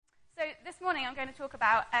I'm going to talk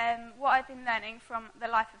about what I've been learning from the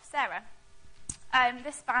life of Sarah.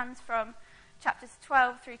 This spans from chapters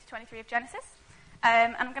 12 through to 23 of Genesis.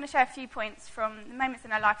 And I'm going to share a few points from the moments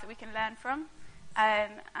in her life that we can learn from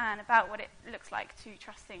and about what it looks like to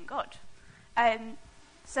trust in God.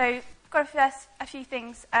 So I've got a few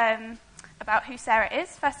things about who Sarah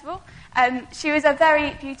is, first of all. She was a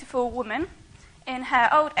very beautiful woman. In her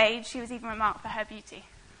old age, she was even remarked for her beauty.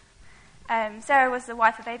 Sarah was the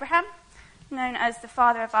wife of Abraham, known as the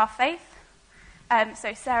father of our faith.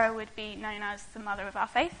 So Sarah would be known as the mother of our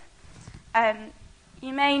faith.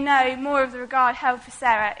 You may know more of the regard held for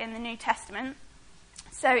Sarah in the New Testament.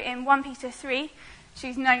 So in 1 Peter 3,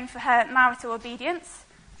 she's known for her marital obedience.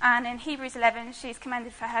 And in Hebrews 11, she's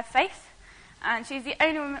commended for her faith. And she's the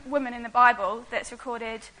only woman in the Bible that's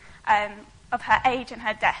recorded of her age and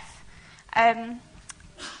her death.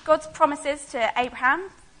 God's promises to Abraham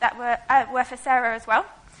that were for Sarah as well.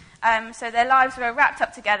 So their lives were wrapped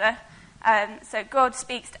up together. So God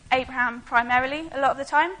speaks to Abraham primarily a lot of the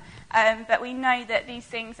time, but we know that these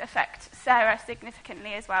things affect Sarah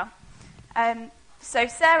significantly as well. So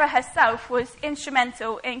Sarah herself was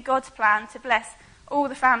instrumental in God's plan to bless all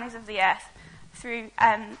the families of the earth through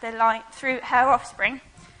through her offspring,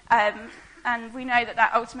 and we know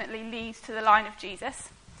that ultimately leads to the line of Jesus.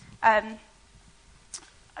 They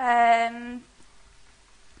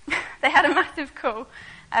had a massive call,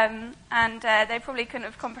 and they probably couldn't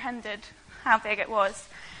have comprehended how big it was.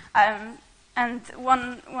 And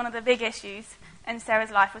one of the big issues in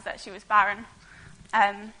Sarah's life was that she was barren.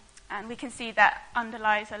 And we can see that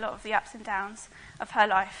underlies a lot of the ups and downs of her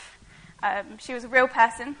life. She was a real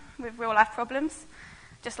person with real life problems,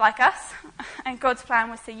 just like us. And God's plan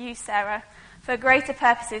was to use Sarah for greater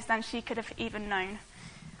purposes than she could have even known.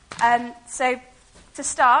 So to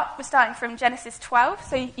start, we're starting from Genesis 12,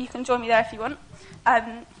 so you can join me there if you want.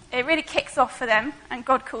 It really kicks off for them, and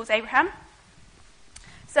God calls Abraham.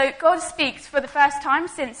 So God speaks for the first time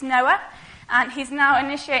since Noah, and he's now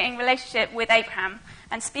initiating relationship with Abraham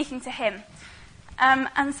and speaking to him.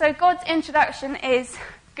 And so God's introduction is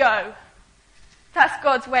go. That's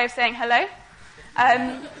God's way of saying hello.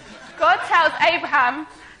 God tells Abraham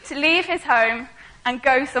to leave his home and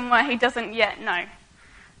go somewhere he doesn't yet know.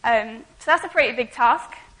 So that's a pretty big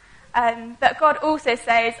task. But God also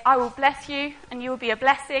says, I will bless you, and you will be a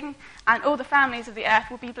blessing, and all the families of the earth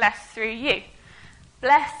will be blessed through you.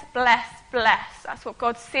 Bless, bless, bless. That's what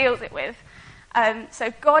God seals it with.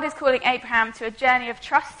 So God is calling Abraham to a journey of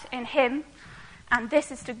trust in him, and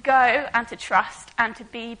this is to go and to trust and to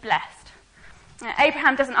be blessed. Now,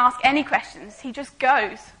 Abraham doesn't ask any questions. He just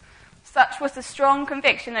goes. Such was the strong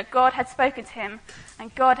conviction that God had spoken to him,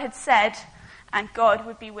 and God had said, and God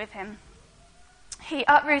would be with him. He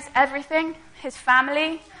uproots everything, his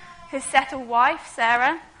family, his settled wife,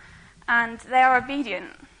 Sarah, and they are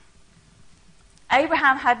obedient.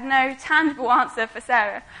 Abraham had no tangible answer for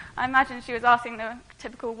Sarah. I imagine she was asking the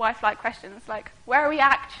typical wife-like questions, like, where are we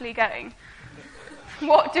actually going?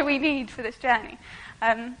 What do we need for this journey?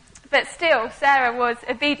 But still, Sarah was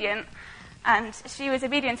obedient, and she was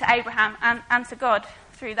obedient to Abraham and to God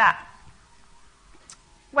through that.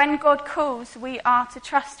 When God calls, we are to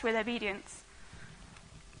trust with obedience.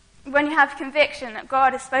 When you have conviction that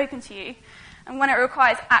God has spoken to you, and when it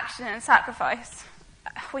requires action and sacrifice,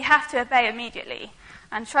 we have to obey immediately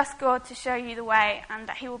and trust God to show you the way and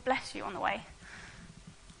that he will bless you on the way.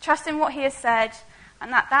 Trust in what he has said,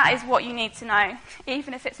 and that is what you need to know,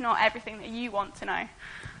 even if it's not everything that you want to know.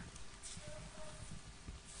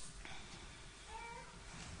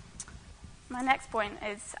 My next point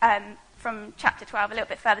is from chapter 12, a little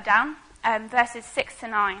bit further down, verses 6 to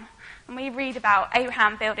 9. And we read about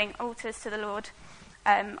Abraham building altars to the Lord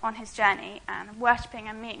on his journey and worshipping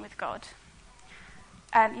and meeting with God.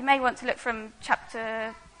 You may want to look from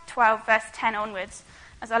chapter 12, verse 10 onwards,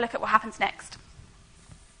 as I look at what happens next.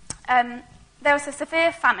 There was a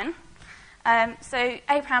severe famine, so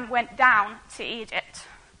Abraham went down to Egypt.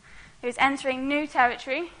 He was entering new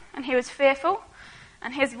territory, and he was fearful,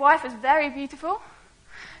 and his wife was very beautiful.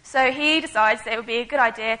 So he decides that it would be a good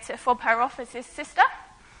idea to fob her off as his sister,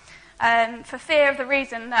 for fear of the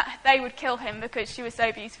reason that they would kill him because she was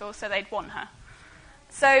so beautiful, so they'd want her.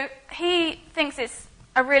 So he thinks it's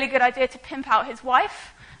a really good idea to pimp out his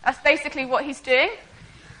wife. That's basically what he's doing.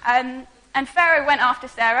 And Pharaoh went after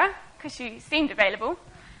Sarah because she seemed available.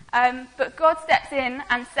 But God steps in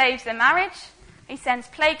and saves their marriage. He sends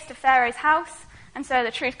plagues to Pharaoh's house, and so the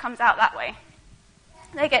truth comes out that way.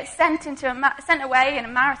 They get sent away in a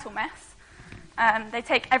marital mess. They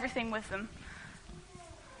take everything with them.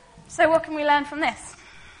 So what can we learn from this?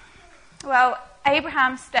 Well,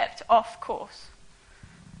 Abraham stepped off course.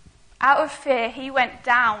 Out of fear, he went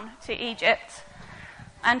down to Egypt,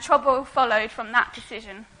 and trouble followed from that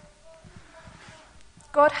decision.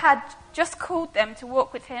 God had just called them to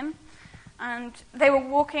walk with him, and they were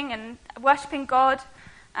walking and worshipping God,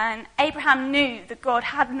 and Abraham knew that God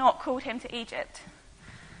had not called him to Egypt.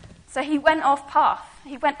 So he went off path.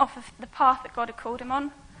 He went off of the path that God had called him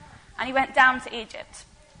on, and he went down to Egypt.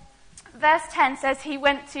 Verse 10 says he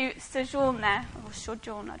went to sojourn there, or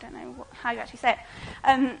sojourn, I don't know how you actually say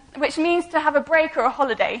it, which means to have a break or a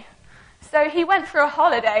holiday. So he went for a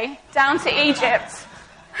holiday down to Egypt.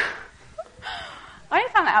 I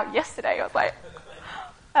only found that out yesterday. I was like,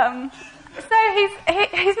 so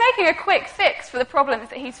he's making a quick fix for the problems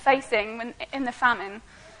that he's facing in the famine.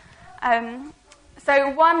 So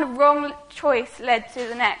one wrong choice led to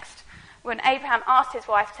the next when Abraham asked his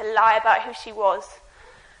wife to lie about who she was.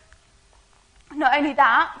 Not only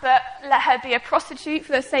that, but let her be a prostitute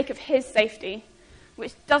for the sake of his safety,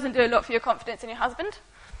 which doesn't do a lot for your confidence in your husband.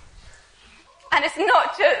 And it's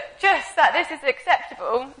not just that this is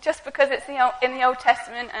acceptable, just because it's in the Old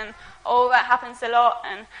Testament and all that happens a lot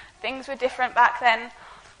and things were different back then.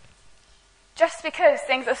 Just because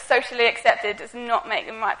things are socially accepted does not make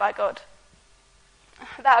them right by God.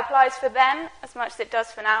 That applies for then as much as it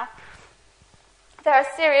does for now. There are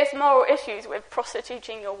serious moral issues with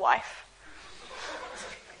prostituting your wife.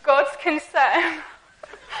 God's concern,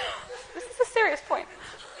 this is a serious point,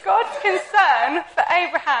 God's concern for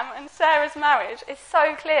Abraham and Sarah's marriage is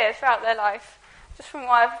so clear throughout their life. Just from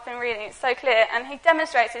what I've been reading, it's so clear. And he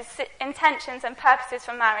demonstrates his intentions and purposes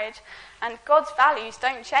for marriage, and God's values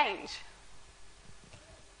don't change.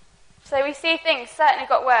 So we see things certainly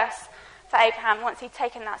got worse for Abraham once he'd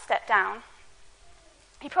taken that step down.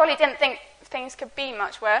 He probably didn't think things could be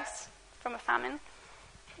much worse from a famine.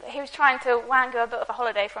 He was trying to wangle a bit of a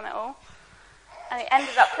holiday from it all, and he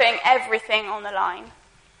ended up putting everything on the line.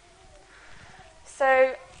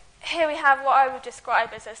 So here we have what I would describe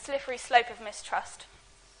as a slippery slope of mistrust.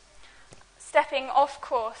 Stepping off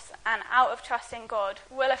course and out of trust in God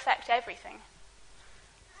will affect everything.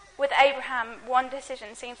 With Abraham, one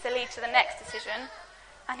decision seems to lead to the next decision,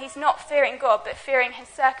 and he's not fearing God, but fearing his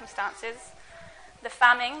circumstances, the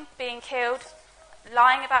famine, being killed,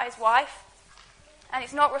 lying about his wife, and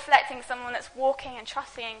he's not reflecting someone that's walking and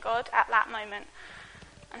trusting in God at that moment,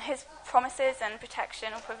 and his promises and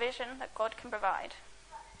protection or provision that God can provide.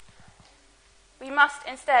 We must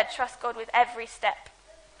instead trust God with every step.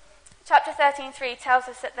 Chapter 13:3 tells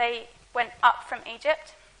us that they went up from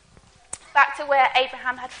Egypt, back to where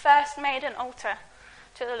Abraham had first made an altar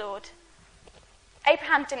to the Lord.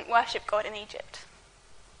 Abraham didn't worship God in Egypt.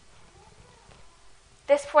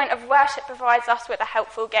 This point of worship provides us with a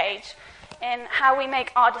helpful gauge in how we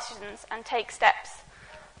make our decisions and take steps,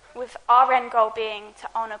 with our end goal being to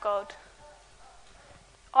honour God.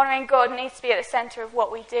 Honouring God needs to be at the centre of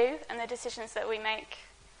what we do and the decisions that we make.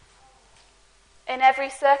 In every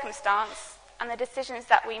circumstance and the decisions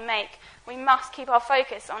that we make, we must keep our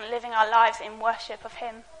focus on living our lives in worship of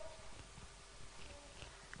him.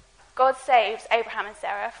 God saves Abraham and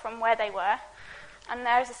Sarah from where they were, and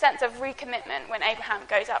there is a sense of recommitment when Abraham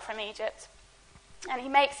goes up from Egypt, and he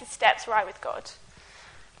makes his steps right with God.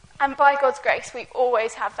 And by God's grace, we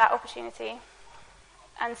always have that opportunity.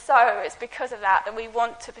 And so it's because of that that we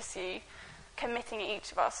want to pursue committing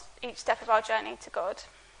each step of our journey to God.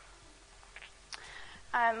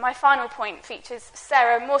 My final point features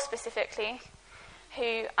Sarah more specifically,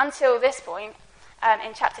 who until this point,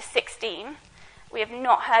 in chapter 16, we have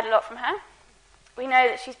not heard a lot from her. We know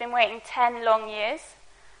that she's been waiting 10 long years,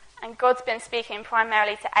 and God's been speaking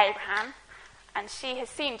primarily to Abraham, and she has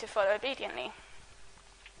seemed to follow obediently.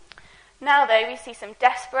 Now, though, we see some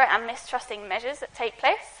desperate and mistrusting measures that take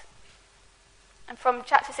place. And from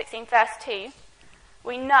chapter 16, verse 2,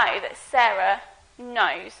 we know that Sarah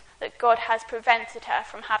knows that God has prevented her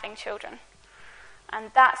from having children.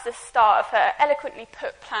 And that's the start of her eloquently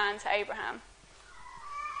put plan to Abraham.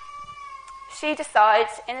 She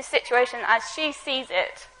decides, in a situation as she sees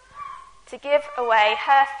it, to give away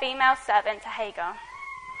her female servant to Hagar.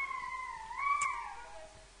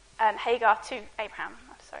 Hagar to Abraham,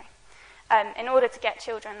 in order to get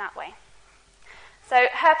children that way. So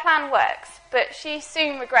her plan works, but she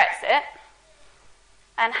soon regrets it,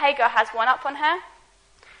 and Hagar has one up on her.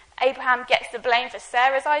 Abraham gets the blame for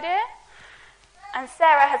Sarah's idea, and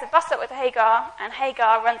Sarah has a bust up with Hagar, and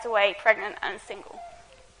Hagar runs away pregnant and single.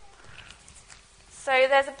 So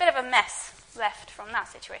there's a bit of a mess left from that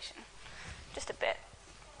situation, just a bit.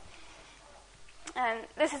 And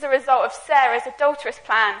this is a result of Sarah's adulterous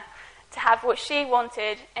plan to have what she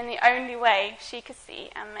wanted in the only way she could see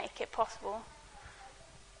and make it possible.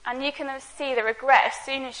 And you can see the regret as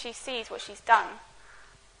soon as she sees what she's done.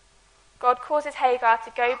 God causes Hagar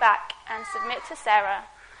to go back and submit to Sarah,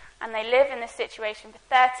 and they live in this situation for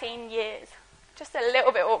 13 years. Just a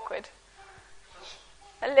little bit awkward.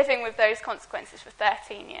 They're living with those consequences for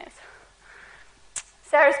 13 years.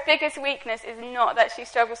 Sarah's biggest weakness is not that she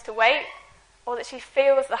struggles to wait, or that she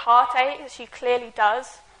feels the heartache that she clearly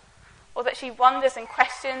does, or that she wonders and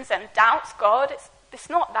questions and doubts God. It's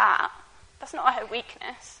not that. That's not her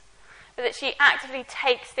weakness. But that she actively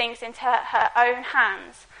takes things into her own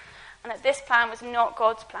hands, and that this plan was not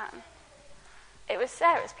God's plan. It was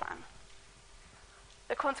Sarah's plan.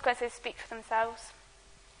 The consequences speak for themselves.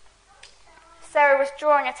 Sarah was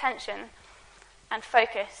drawing attention and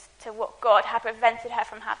focus to what God had prevented her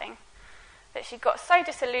from having, that she got so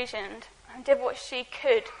disillusioned and did what she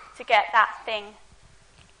could to get that thing.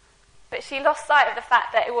 But she lost sight of the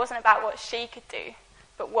fact that it wasn't about what she could do,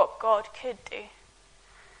 but what God could do.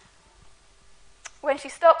 When she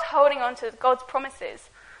stopped holding on to God's promises,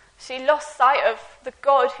 she lost sight of the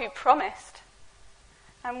God who promised.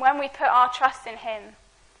 And when we put our trust in him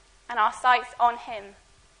and our sights on him,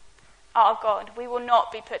 our God, we will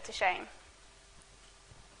not be put to shame.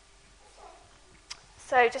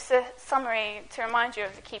 So just a summary to remind you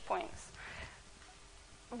of the key points.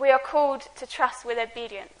 We are called to trust with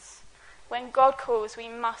obedience. When God calls, we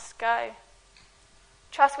must go.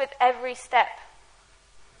 Trust with every step.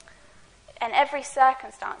 In every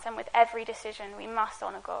circumstance and with every decision, we must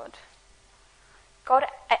honour God. God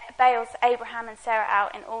bails Abraham and Sarah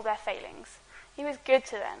out in all their failings. He was good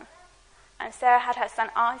to them. And Sarah had her son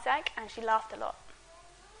Isaac, and she laughed a lot.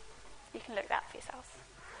 You can look that for yourselves.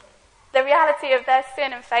 The reality of their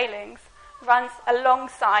sin and failings runs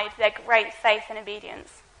alongside their great faith and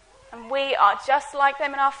obedience. And we are just like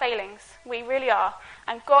them in our failings. We really are.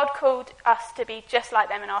 And God called us to be just like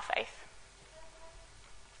them in our faith.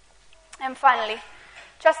 And finally,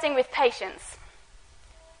 trusting with patience.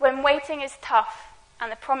 When waiting is tough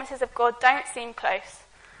and the promises of God don't seem close,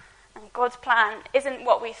 and God's plan isn't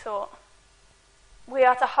what we thought, we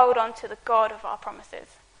are to hold on to the God of our promises.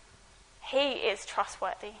 He is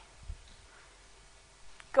trustworthy.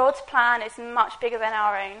 God's plan is much bigger than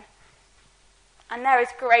our own, and there is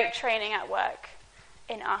great training at work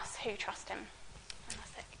in us who trust him.